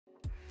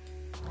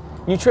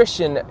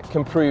Nutrition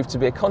can prove to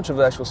be a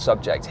controversial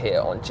subject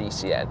here on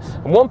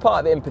GCN, and one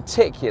part of it in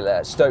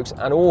particular stokes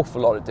an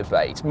awful lot of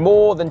debate,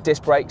 more than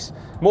disc brakes,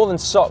 more than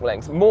sock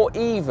length, more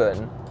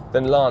even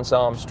than Lance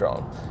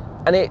Armstrong,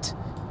 and it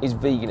is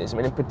veganism,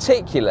 and in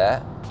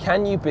particular,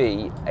 can you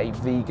be a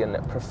vegan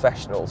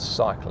professional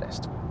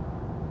cyclist?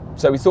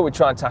 So we thought we'd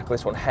try and tackle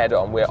this one head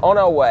on. We're on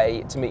our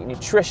way to meet a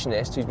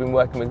nutritionist who's been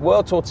working with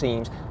World Tour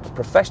teams and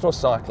professional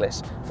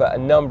cyclists for a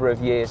number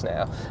of years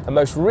now. And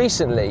most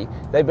recently,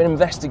 they've been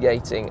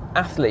investigating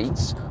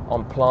athletes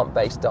on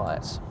plant-based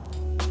diets.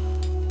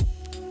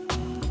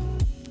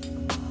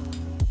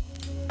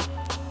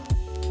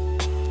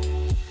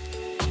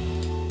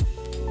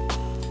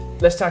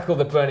 Let's tackle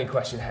the burning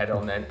question head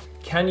on then.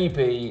 Can you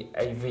be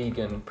a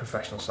vegan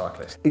professional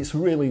cyclist? It's a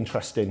really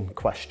interesting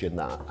question,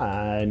 that,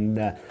 and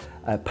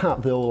part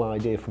of the whole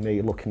idea for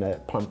me looking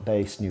at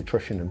plant-based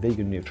nutrition and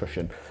vegan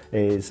nutrition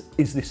is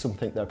this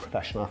something that a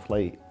professional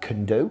athlete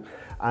can do?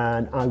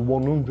 And I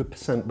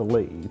 100%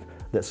 believe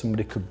that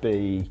somebody could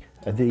be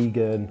a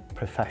vegan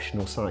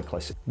professional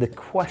cyclist. The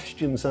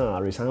questions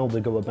is how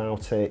they go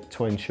about it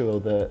to ensure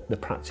that the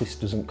practice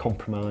doesn't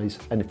compromise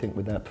anything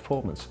with their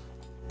performance.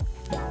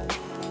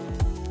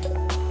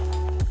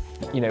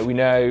 We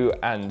know,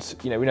 and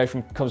we know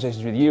from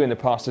conversations with you in the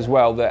past as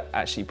well, that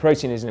actually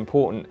protein is an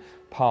important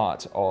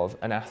part of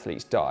an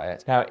athlete's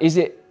diet. Now, is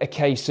it a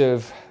case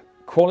of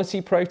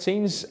quality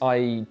proteins,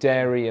 i.e.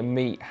 dairy and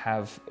meat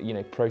have,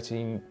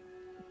 protein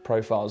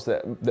profiles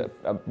that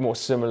are more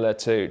similar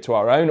to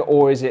our own,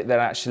 or is it that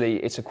actually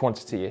it's a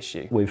quantity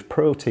issue? With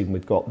protein,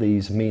 we've got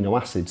these amino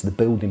acids, the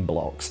building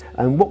blocks,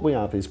 and what we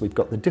have is we've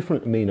got the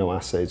different amino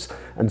acids,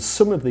 and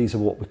some of these are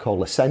what we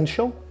call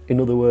essential.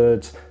 In other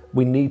words,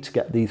 we need to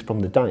get these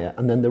from the diet,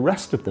 and then the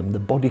rest of them, the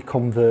body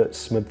converts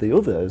some of the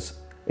others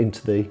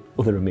into the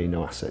other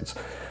amino acids.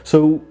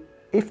 So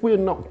if we're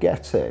not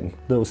getting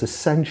those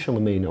essential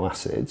amino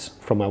acids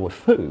from our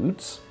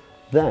foods,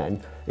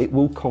 then it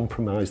will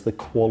compromise the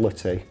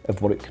quality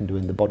of what it can do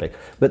in the body.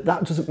 But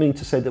that doesn't mean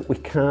to say that we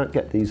can't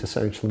get these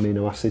essential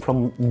amino acids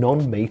from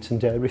non-meat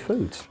and dairy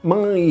foods.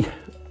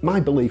 My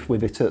belief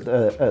with it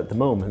at the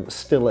moment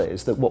still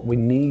is that what we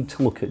need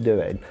to look at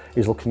doing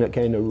is looking at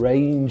getting a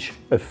range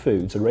of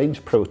foods, a range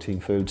of protein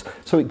foods,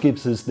 so it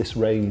gives us this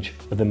range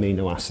of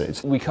amino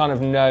acids. We kind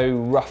of know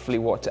roughly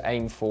what to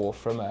aim for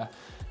from a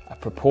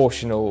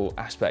proportional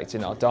aspect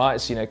in our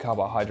diets,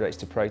 carbohydrates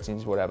to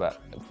proteins, whatever.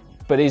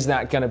 But is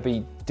that going to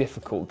be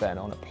difficult then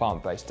on a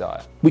plant-based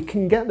diet? We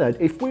can get there.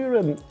 If we're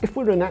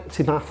an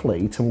active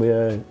athlete and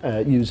we're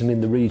using in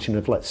the region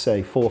of, let's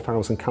say,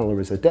 4,000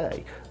 calories a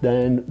day,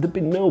 then there'd be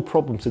no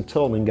problems at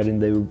all in getting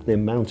the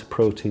amount of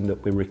protein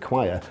that we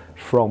require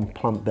from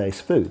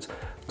plant-based foods.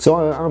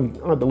 So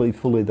I believe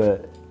fully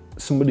that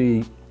if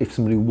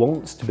somebody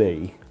wants to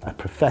be a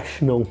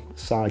professional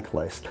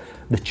cyclist,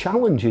 the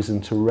challenge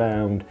isn't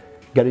around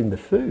getting the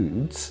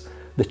foods.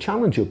 The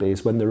challenge will be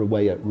is when they're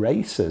away at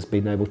races,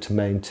 being able to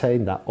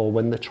maintain that, or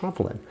when they're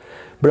travelling.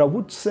 But I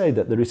would say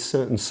that there is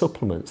certain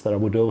supplements that I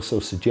would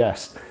also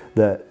suggest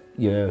that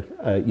your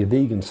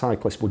vegan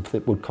cyclist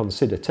would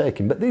consider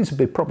taking. But these would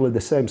be probably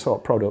the same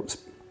sort of products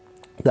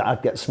that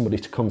I'd get somebody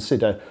to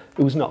consider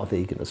who was not a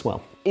vegan as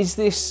well. Is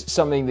this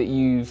something that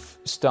you've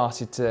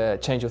started to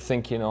change your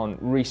thinking on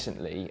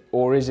recently,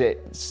 or is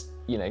it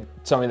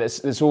something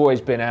that's always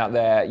been out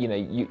there?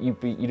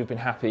 You'd have been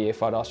happy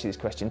if I'd asked you this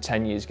question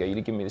 10 years ago, you'd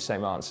have given me the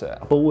same answer.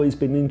 I've always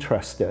been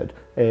interested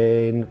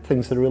in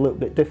things that are a little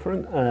bit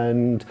different,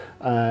 and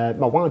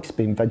my wife's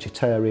been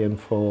vegetarian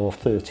for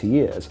 30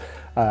 years,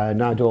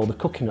 and I do all the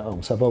cooking at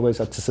home, so I've always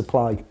had to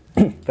supply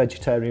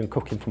vegetarian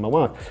cooking for my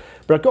wife.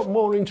 But I got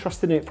more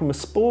interested in it from a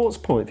sports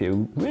point of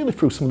view, really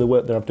through some of the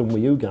work that I've done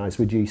with you guys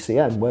with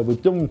GCN, where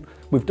we've done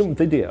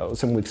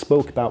videos and we've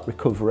spoke about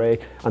recovery,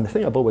 and the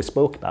thing I've always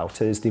spoke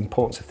about is the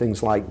importance of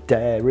things like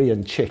dairy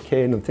and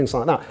chicken and things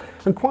like that.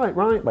 And quite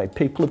rightly,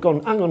 people have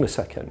gone, hang on a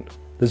second,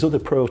 there's other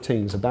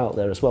proteins about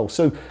there as well.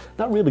 So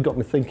that really got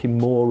me thinking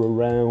more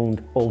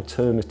around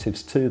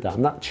alternatives to that.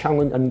 And that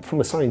challenge, and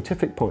from a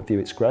scientific point of view,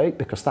 it's great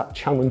because that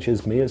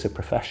challenges me as a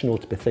professional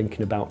to be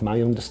thinking about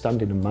my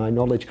understanding and my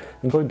knowledge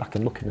and going back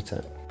and looking at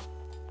it.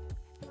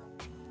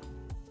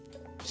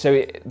 So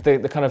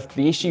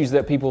the issues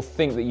that people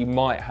think that you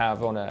might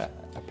have on a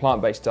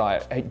plant-based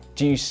diet,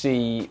 do you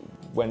see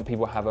when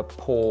people have a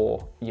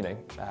poor,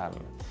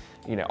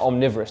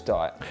 omnivorous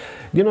diet?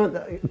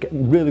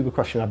 Really good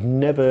question. I've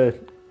never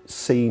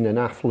seen an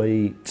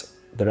athlete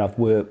that I've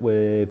worked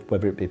with,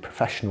 whether it be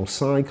professional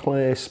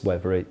cyclists,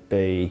 whether it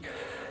be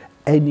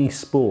any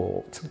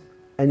sport,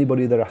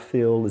 anybody that I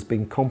feel has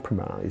been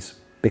compromised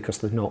because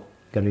they're not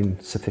getting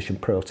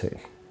sufficient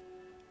protein.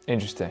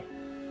 Interesting.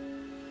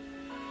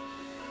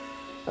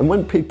 And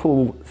when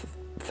people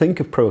think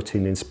of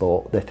protein in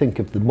sport, they think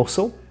of the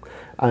muscle.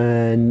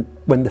 And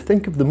when they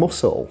think of the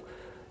muscle,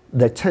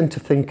 they tend to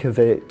think of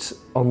it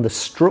on the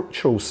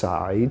structural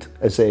side,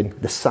 as in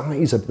the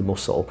size of the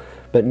muscle,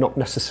 but not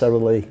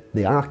necessarily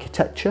the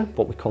architecture,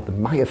 what we call the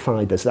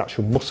myofibers, the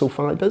actual muscle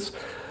fibers.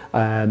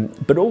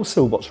 But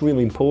also what's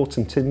really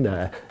important in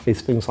there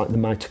is things like the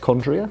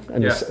mitochondria.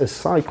 And as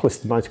cyclists,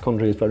 the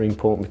mitochondria is very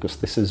important because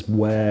this is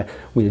where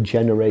we are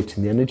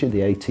generating the energy,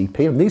 the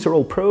ATP, and these are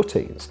all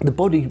proteins. The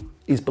body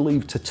is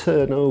believed to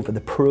turn over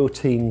the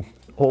protein,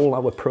 all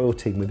our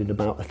protein, within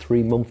about a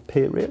 3-month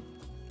period.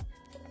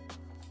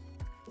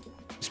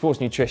 Sports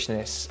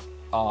nutritionists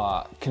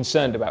are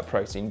concerned about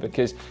protein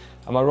because,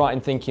 am I right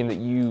in thinking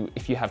that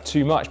if you have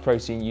too much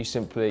protein, you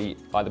simply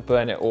either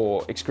burn it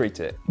or excrete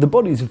it? The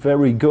body's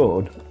very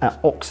good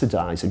at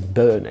oxidising,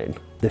 burning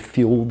the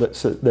fuel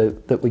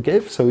that we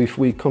give. So if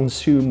we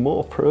consume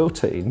more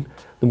protein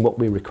than what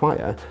we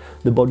require,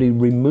 the body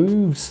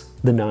removes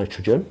the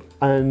nitrogen,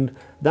 and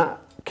that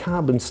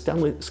carbon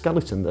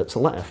skeleton that's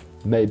left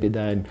may be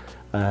then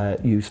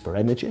used for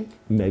energy,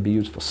 maybe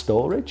used for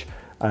storage.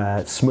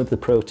 Some of the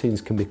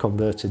proteins can be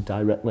converted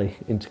directly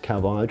into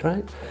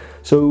carbohydrate.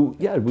 So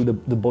yeah,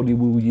 the body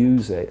will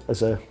use it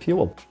as a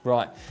fuel.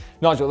 Right.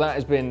 Nigel, that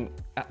has been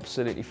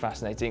absolutely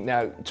fascinating.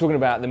 Now, talking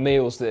about the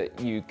meals that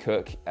you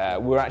cook,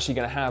 we're actually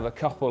going to have a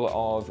couple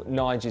of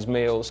Nigel's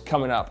meals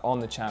coming up on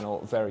the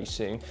channel very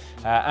soon,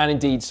 and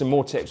indeed some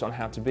more tips on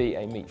how to be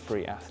a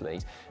meat-free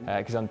athlete,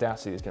 because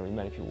undoubtedly there's going to be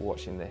many people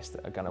watching this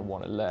that are going to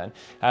want to learn.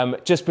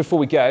 Just before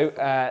we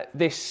go,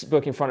 this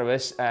book in front of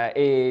us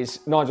is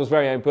Nigel's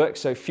very own book,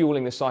 so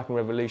Fueling the Cycling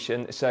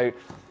Revolution. So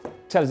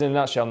tell us in a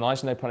nutshell,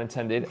 Nigel, no pun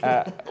intended,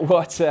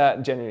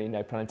 genuinely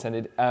no pun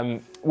intended,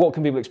 what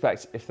can people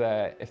expect if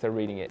they're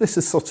reading it? This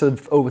is sort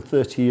of over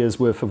 30 years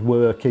worth of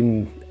work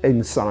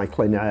in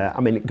cycling. I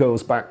mean, it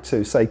goes back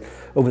to, say,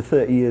 over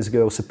 30 years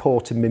ago,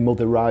 supporting my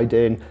mother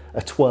riding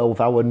a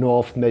 12-hour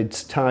North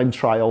Mids time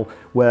trial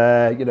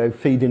where, you know,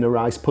 feeding a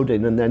rice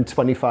pudding, and then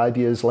 25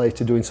 years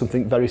later doing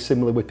something very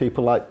similar with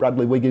people like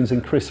Bradley Wiggins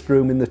and Chris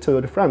Froome in the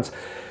Tour de France.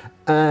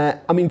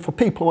 I mean, for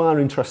people who are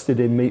interested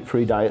in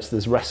meat-free diets,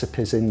 there's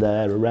recipes in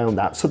there around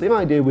that. So the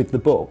idea with the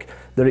book,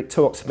 that it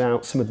talks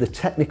about some of the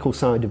technical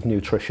side of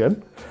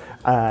nutrition,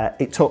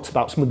 it talks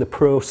about some of the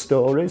pro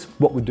stories,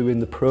 what we do in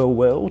the pro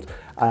world,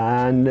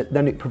 and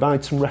then it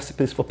provides some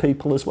recipes for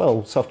people as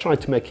well. So I've tried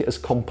to make it as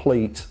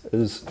complete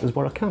as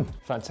what I can.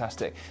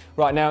 Fantastic.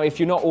 Right, now, if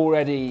you're not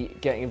already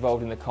getting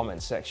involved in the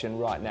comments section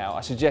right now,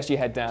 I suggest you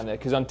head down there,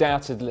 because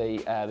undoubtedly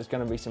there's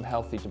going to be some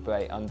healthy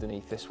debate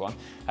underneath this one.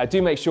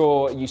 Do make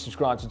sure you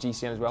subscribe to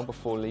GCN as well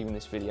before leaving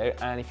this video,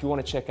 and if you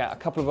want to check out a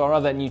couple of our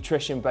other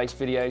nutrition-based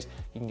videos,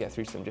 you can get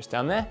through to them just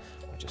down there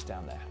or just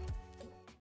down there.